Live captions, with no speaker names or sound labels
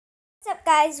Up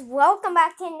guys, welcome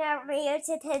back to another video.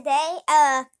 Today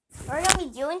we're gonna be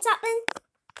doing something.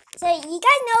 So you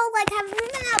guys know, like, I've been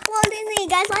uploading and you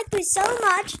guys like this so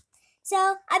much.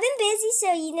 So I've been busy,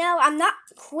 so I'm not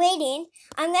quitting.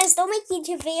 I'm gonna still make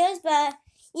YouTube videos, but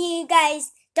you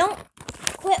guys don't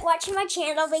quit watching my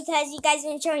channel because you guys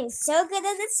have been showing so good of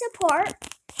the support.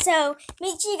 So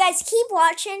make sure you guys keep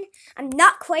watching. I'm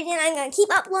not quitting. I'm gonna keep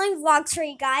uploading vlogs for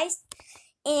you guys.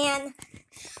 And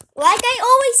like I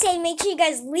always say, make sure you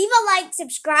guys leave a like,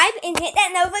 subscribe, and hit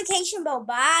that notification bell.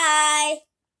 Bye.